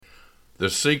The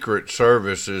Secret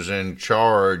Service is in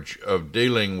charge of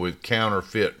dealing with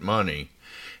counterfeit money,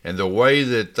 and the way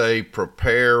that they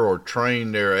prepare or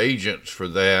train their agents for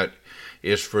that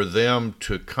is for them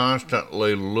to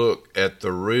constantly look at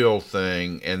the real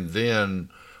thing, and then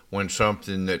when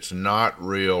something that's not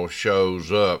real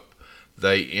shows up,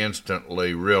 they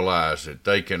instantly realize it.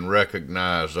 They can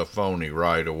recognize a phony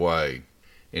right away.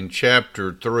 In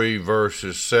chapter 3,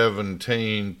 verses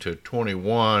 17 to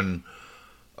 21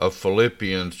 of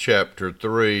Philippians chapter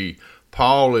 3,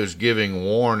 Paul is giving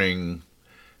warning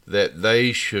that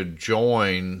they should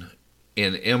join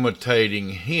in imitating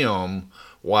him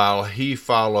while he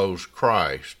follows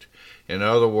Christ. In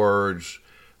other words,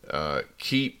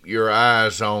 keep your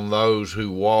eyes on those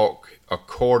who walk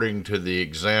according to the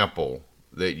example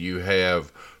that you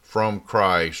have from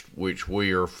Christ, which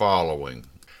we are following.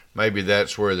 Maybe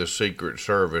that's where the Secret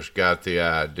Service got the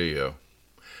idea.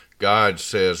 God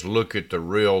says, look at the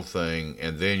real thing,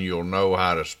 and then you'll know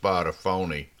how to spot a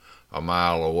phony a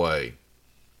mile away.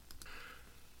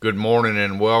 Good morning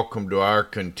and welcome to our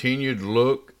continued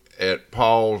look at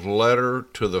Paul's letter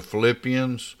to the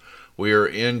Philippians. We are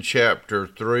in chapter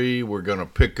 3. We're going to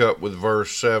pick up with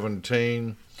verse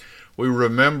 17. We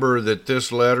remember that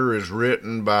this letter is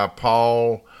written by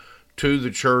Paul to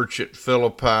the church at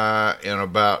Philippi in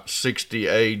about 60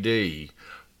 A.D.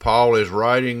 Paul is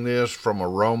writing this from a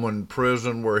Roman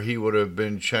prison where he would have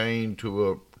been chained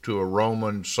to a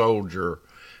Roman soldier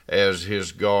as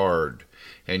his guard.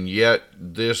 And yet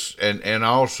this, and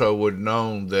also would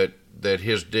known that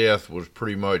his death was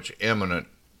pretty much imminent.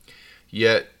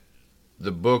 Yet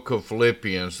the book of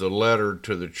Philippians, the letter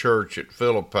to the church at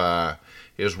Philippi,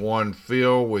 is one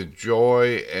filled with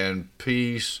joy and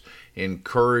peace,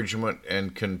 encouragement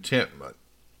and contentment.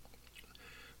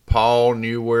 Paul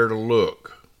knew where to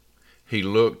look. He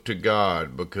looked to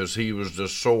God because he was the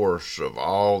source of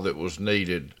all that was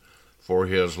needed for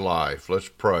his life. Let's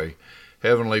pray.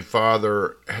 Heavenly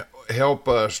Father, help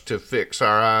us to fix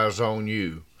our eyes on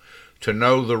you, to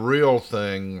know the real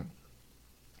thing,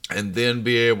 and then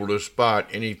be able to spot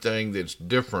anything that's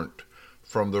different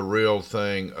from the real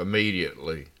thing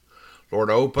immediately. Lord,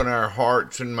 open our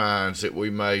hearts and minds that we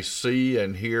may see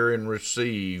and hear and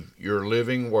receive your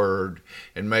living word,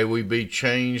 and may we be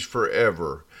changed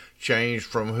forever, changed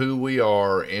from who we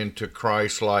are into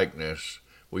Christ's likeness.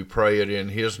 We pray it in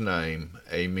his name.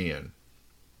 Amen.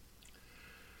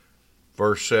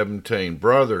 Verse 17,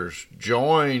 brothers,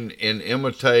 join in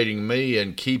imitating me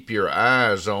and keep your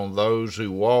eyes on those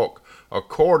who walk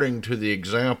according to the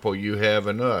example you have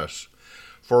in us.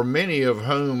 For many of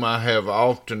whom I have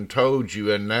often told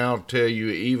you, and now tell you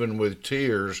even with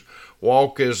tears,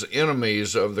 walk as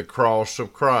enemies of the cross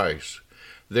of Christ.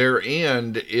 Their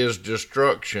end is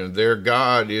destruction, their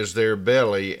God is their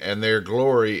belly, and their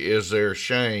glory is their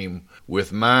shame,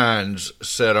 with minds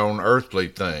set on earthly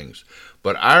things.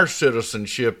 But our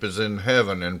citizenship is in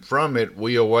heaven, and from it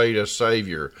we await a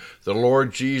Savior, the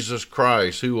Lord Jesus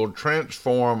Christ, who will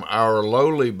transform our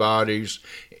lowly bodies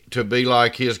to be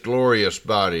like his glorious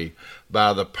body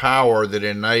by the power that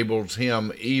enables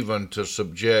him even to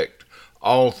subject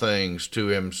all things to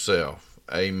himself.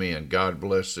 Amen. God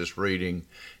bless this reading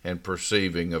and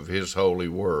perceiving of his holy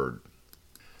word.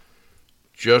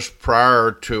 Just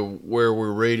prior to where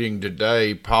we're reading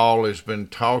today, Paul has been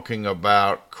talking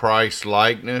about Christ's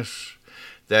likeness.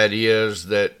 That is,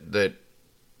 that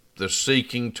the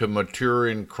seeking to mature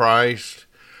in Christ,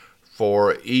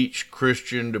 for each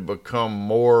Christian to become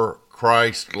more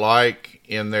Christ-like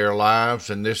in their lives.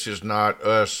 And this is not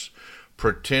us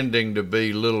pretending to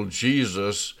be little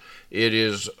Jesus. It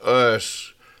is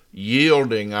us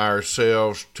yielding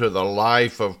ourselves to the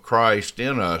life of Christ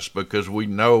in us, because we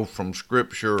know from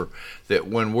Scripture that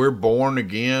when we're born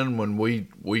again, when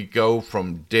we go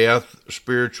from death,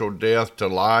 spiritual death, to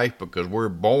life, because we're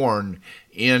born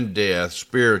in death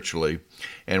spiritually,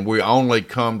 and we only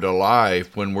come to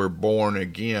life when we're born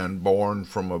again, born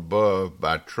from above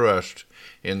by trust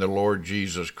in the Lord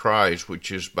Jesus Christ,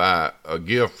 which is by a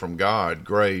gift from God,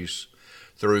 grace,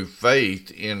 through faith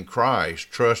in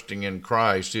Christ, trusting in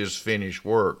Christ, his finished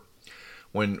work.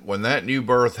 When that new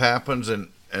birth happens, and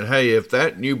hey, if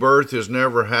that new birth has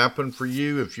never happened for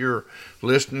you, if you're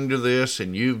listening to this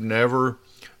and you've never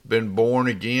been born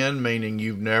again, meaning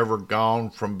you've never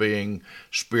gone from being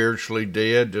spiritually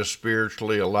dead to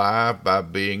spiritually alive by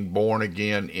being born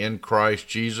again in Christ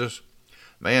Jesus,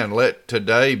 man, let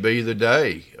today be the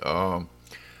day.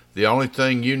 The only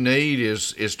thing you need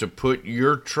is to put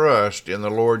your trust in the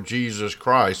Lord Jesus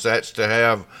Christ. That's to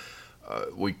have,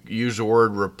 we use the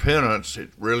word repentance.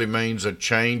 It really means a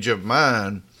change of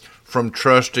mind from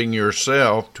trusting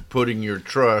yourself to putting your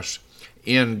trust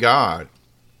in God,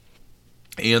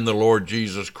 in the Lord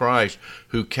Jesus Christ,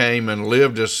 who came and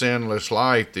lived a sinless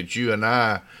life that you and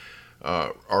I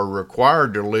are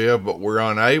required to live, but we're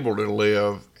unable to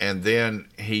live. And then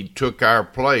he took our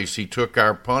place. He took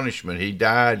our punishment. He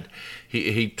died.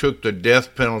 He took the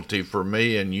death penalty for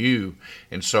me and you.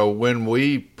 And so when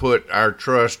we put our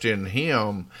trust in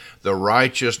him, the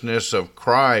righteousness of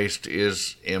Christ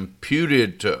is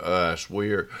imputed to us.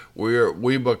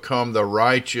 We become the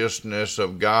righteousness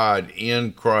of God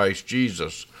in Christ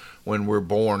Jesus when we're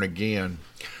born again.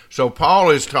 So Paul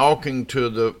is talking to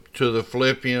the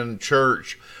Philippian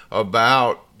church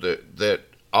about that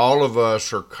all of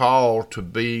us are called to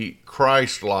be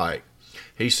Christ-like.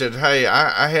 He said, hey,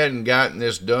 I hadn't gotten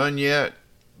this done yet,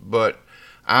 but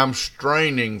I'm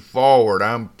straining forward.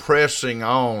 I'm pressing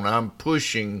on. I'm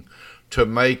pushing to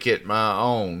make it my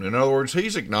own. In other words,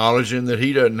 he's acknowledging that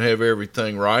he doesn't have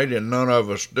everything right, and none of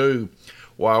us do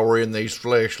while we're in these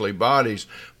fleshly bodies.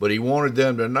 But he wanted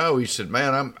them to know, he said,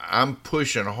 man, I'm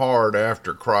pushing hard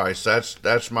after Christ.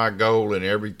 That's my goal in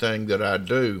everything that I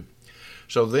do.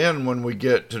 So then when we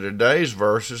get to today's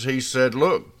verses, he said,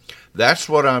 look, that's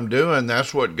what I'm doing.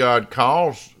 That's what God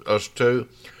calls us to.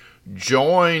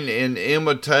 Join in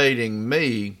imitating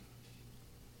me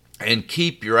and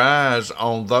keep your eyes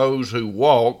on those who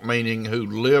walk, meaning who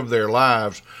live their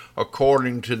lives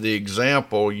according to the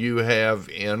example you have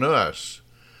in us.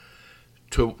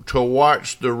 To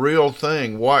watch the real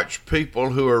thing, watch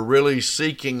people who are really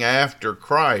seeking after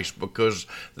Christ because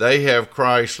they have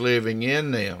Christ living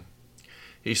in them.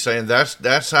 He's saying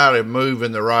that's how to move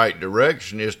in the right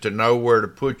direction, is to know where to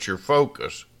put your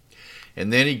focus.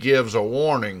 And then he gives a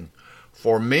warning.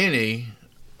 For many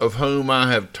of whom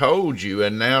I have told you,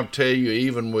 and now tell you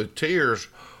even with tears,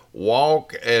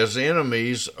 walk as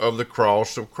enemies of the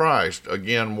cross of Christ.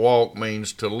 Again, walk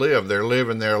means to live. They're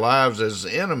living their lives as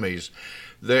enemies.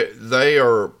 They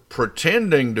are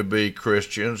pretending to be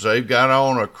Christians. They've got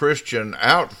on a Christian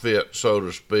outfit, so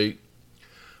to speak.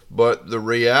 But the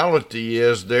reality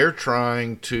is they're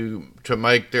trying to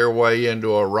make their way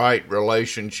into a right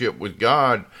relationship with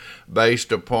God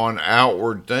based upon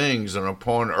outward things and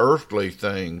upon earthly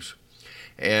things.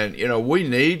 And, we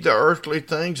need the earthly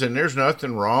things, and there's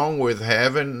nothing wrong with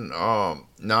having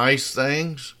nice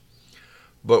things.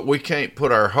 But we can't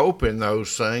put our hope in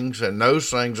those things, and those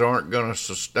things aren't going to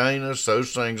sustain us.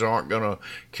 Those things aren't going to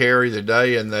carry the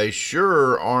day, and they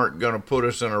sure aren't going to put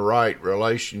us in a right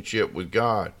relationship with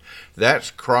God.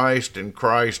 That's Christ and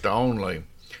Christ only.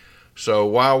 So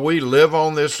while we live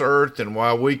on this earth and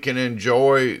while we can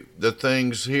enjoy the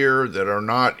things here that are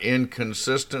not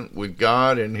inconsistent with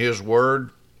God and His Word,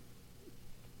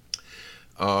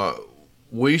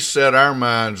 we set our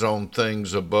minds on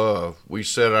things above. We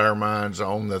set our minds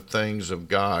on the things of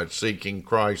God, seeking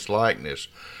Christ's likeness.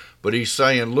 But he's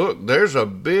saying, look, there's a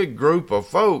big group of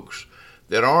folks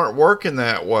that aren't working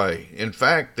that way. In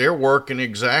fact, they're working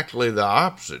exactly the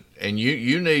opposite. And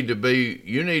you need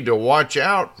to watch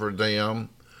out for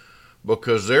them,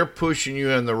 because they're pushing you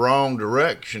in the wrong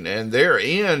direction, and their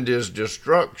end is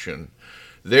destruction.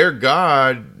 Their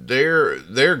God,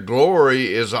 their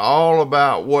glory is all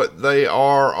about what they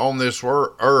are on this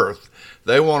earth.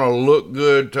 They want to look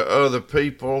good to other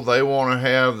people. They want to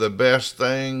have the best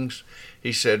things.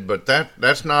 He said, but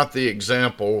that's not the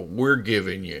example we're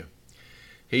giving you.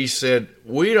 He said,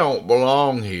 we don't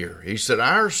belong here. He said,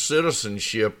 our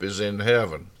citizenship is in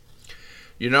heaven.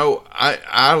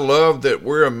 I love that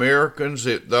we're Americans,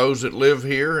 those that live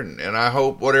here, and I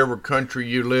hope whatever country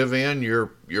you live in,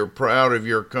 you're proud of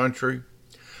your country.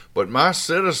 But my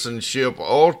citizenship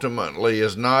ultimately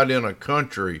is not in a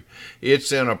country,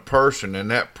 it's in a person, and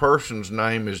that person's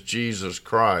name is Jesus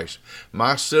Christ.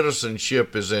 My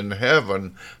citizenship is in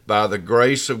heaven by the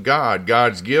grace of God,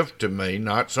 God's gift to me,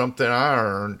 not something I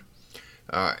earned.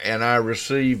 And I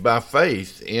receive by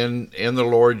faith in the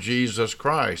Lord Jesus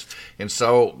Christ. And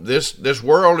so this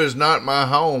world is not my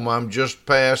home. I'm just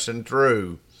passing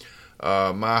through.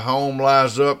 My home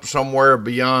lies up somewhere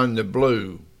beyond the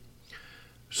blue.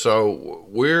 So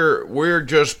we're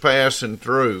just passing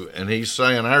through. And he's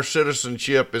saying our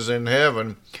citizenship is in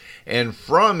heaven, and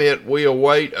from it we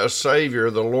await a Savior,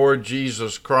 the Lord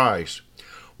Jesus Christ.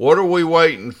 What are we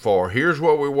waiting for? Here's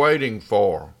what we're waiting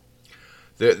for.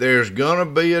 That there's going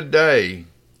to be a day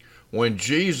when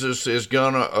Jesus is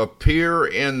going to appear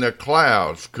in the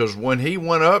clouds, because when he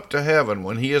went up to heaven,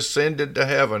 when he ascended to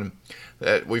heaven,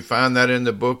 that we find that in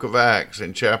the book of Acts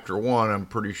in chapter 1, I'm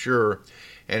pretty sure,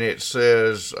 and it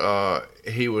says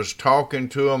he was talking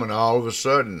to them, and all of a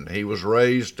sudden he was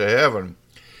raised to heaven.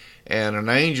 and an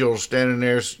angel standing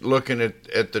there looking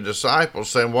at the disciples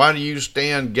saying, "Why do you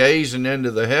stand gazing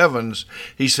into the heavens?"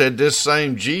 He said, "This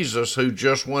same Jesus who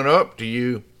just went up to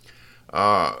you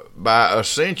by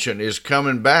ascension is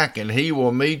coming back, and he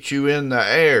will meet you in the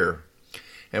air."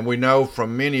 And we know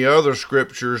from many other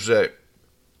scriptures that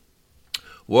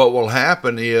what will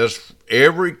happen is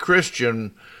every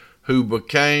Christian who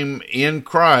became in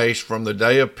Christ from the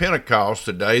day of Pentecost,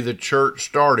 the day the church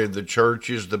started — the church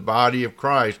is the body of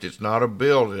Christ, it's not a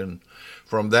building —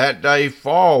 from that day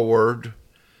forward,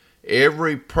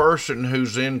 every person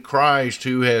who's in Christ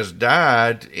who has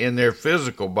died in their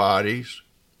physical bodies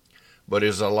but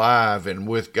is alive and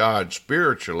with God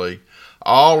spiritually,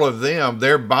 all of them,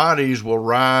 their bodies will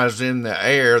rise in the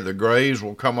air. The graves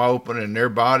will come open and their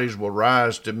bodies will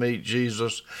rise to meet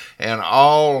Jesus. And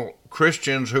all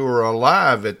Christians who are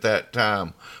alive at that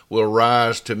time will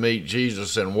rise to meet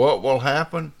Jesus. And what will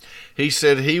happen? He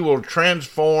said he will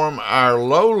transform our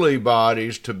lowly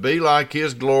bodies to be like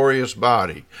his glorious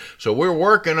body. So we're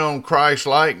working on Christ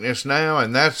likeness now,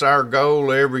 and that's our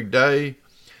goal every day.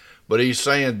 But he's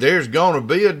saying there's going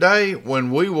to be a day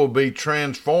when we will be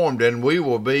transformed and we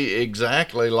will be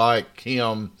exactly like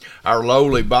him. Our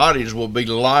lowly bodies will be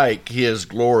like his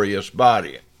glorious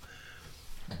body,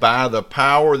 by the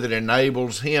power that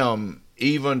enables him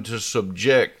even to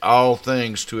subject all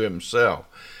things to himself.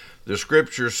 The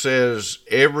scripture says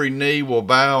every knee will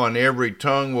bow and every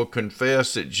tongue will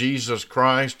confess that Jesus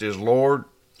Christ is Lord.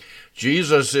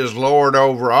 Jesus is Lord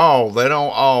over all. They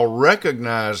don't all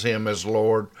recognize him as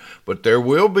Lord, but there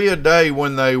will be a day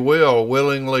when they will,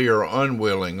 willingly or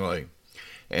unwillingly.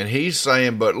 And he's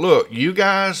saying, but look, you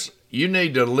guys, you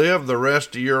need to live the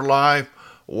rest of your life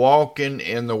walking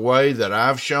in the way that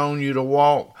I've shown you to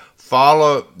walk.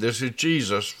 Follow, this is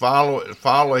Jesus,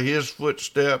 follow his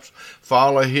footsteps,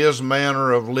 follow his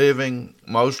manner of living,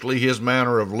 mostly his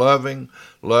manner of loving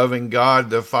God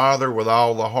the Father with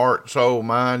all the heart, soul,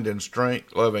 mind, and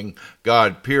strength, loving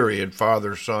God, period,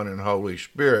 Father, Son, and Holy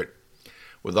Spirit,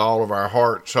 with all of our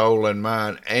heart, soul, and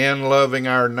mind, and loving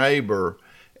our neighbor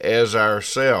as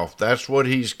ourself. That's what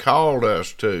he's called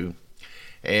us to.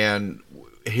 And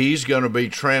he's going to be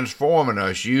transforming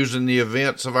us, using the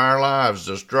events of our lives,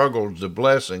 the struggles, the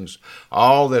blessings,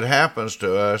 all that happens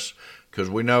to us, because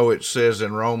we know it says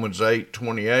in Romans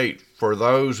 8:28, for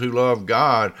those who love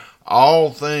God, all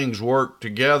things work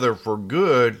together for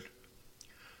good,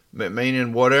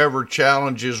 meaning whatever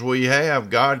challenges we have,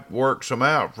 God works them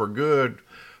out for good,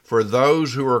 for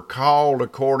those who are called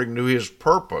according to his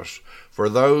purpose. For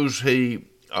those he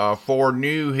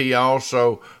foreknew, he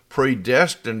also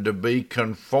predestined to be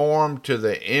conformed to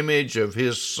the image of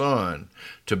his Son,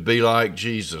 to be like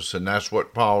Jesus. And that's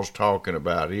what Paul's talking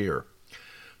about here.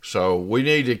 So we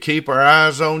need to keep our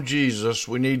eyes on Jesus.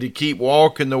 We need to keep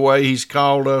walking the way he's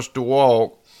called us to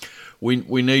walk. We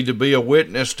need to be a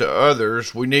witness to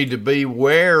others. We need to be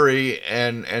wary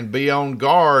and be on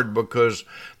guard, because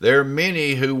there are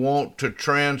many who want to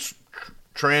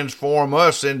transform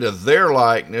us into their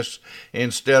likeness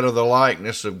instead of the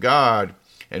likeness of God.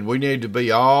 And we need to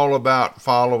be all about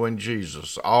following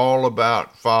Jesus,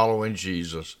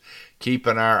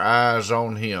 keeping our eyes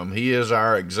on him. He is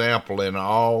our example in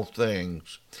all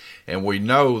things. And we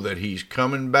know that he's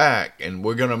coming back, and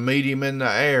we're going to meet him in the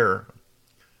air.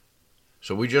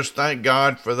 So we just thank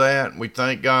God for that. We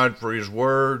thank God for his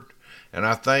word. And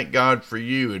I thank God for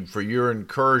you and for your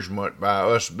encouragement by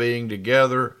us being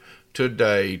together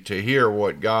today to hear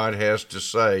what God has to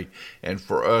say, and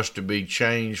for us to be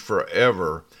changed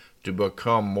forever to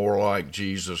become more like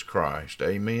Jesus Christ.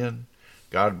 Amen.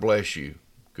 God bless you.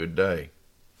 Good day.